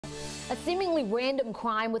A seemingly random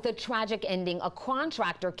crime with a tragic ending. A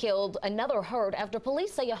contractor killed, another hurt after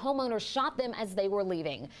police say a homeowner shot them as they were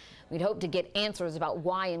leaving. We'd hope to get answers about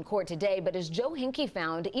why in court today, but as Joe Hinkie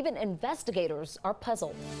found, even investigators are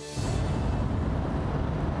puzzled.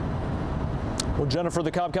 Well, Jennifer,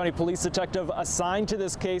 the Cobb County police detective assigned to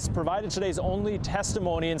this case, provided today's only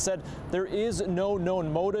testimony and said there is no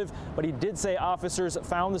known motive, but he did say officers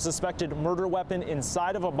found the suspected murder weapon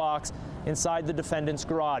inside of a box inside the defendant's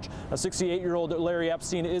garage. A 68-year-old Larry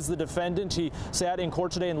Epstein is the defendant. He sat in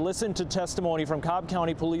court today and listened to testimony from Cobb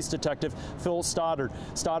County police detective Phil Stoddard.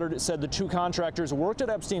 Stoddard said the two contractors worked at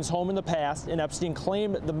Epstein's home in the past, and Epstein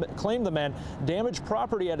claimed the men damaged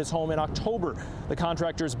property at his home in October. The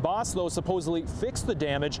contractor's boss, though, supposedly fixed the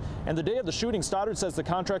damage, and the day of the shooting, Stoddard says the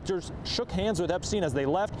contractors shook hands with Epstein as they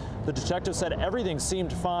left. The detective said everything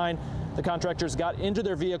seemed fine. The contractors got into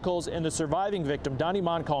their vehicles, and the surviving victim, Donnie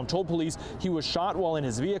Moncalm, told police he was shot while in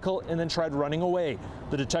his vehicle and then tried running away.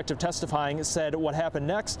 The detective testifying said what happened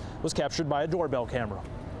next was captured by a doorbell camera.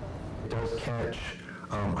 It does catch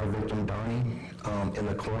our victim, Donnie, in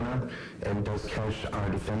the corner, and does catch our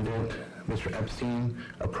defendant, Mr. Epstein,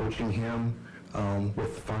 approaching him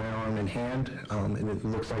with the firearm in hand, and it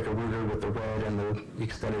looks like a Ruger with the red and the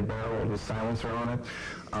extended barrel with a silencer on it.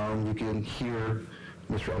 You can hear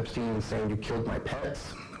Mr. Epstein saying, "You killed my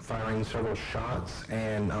pets," firing several shots,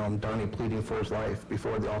 and Donnie pleading for his life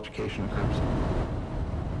before the altercation occurs.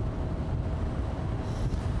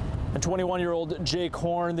 And 21-year-old Jake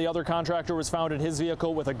Horn, the other contractor, was found in his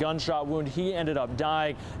vehicle with a gunshot wound. He ended up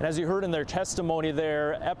dying. And as you heard in their testimony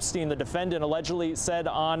there, Epstein, the defendant, allegedly said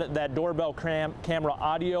on that doorbell camera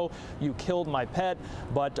audio, "You killed my pet."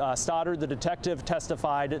 But Stoddard, the detective,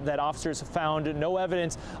 testified that officers found no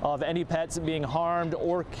evidence of any pets being harmed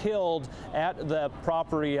or killed at the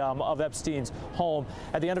property of Epstein's home.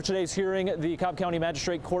 At the end of today's hearing, the Cobb County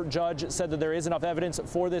Magistrate Court judge said that there is enough evidence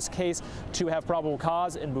for this case to have probable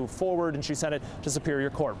cause and move forward, and she sent it to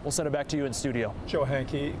Superior Court. We'll send it back to you in studio. Joe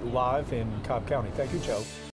Hinkie live in Cobb County. Thank you, Joe.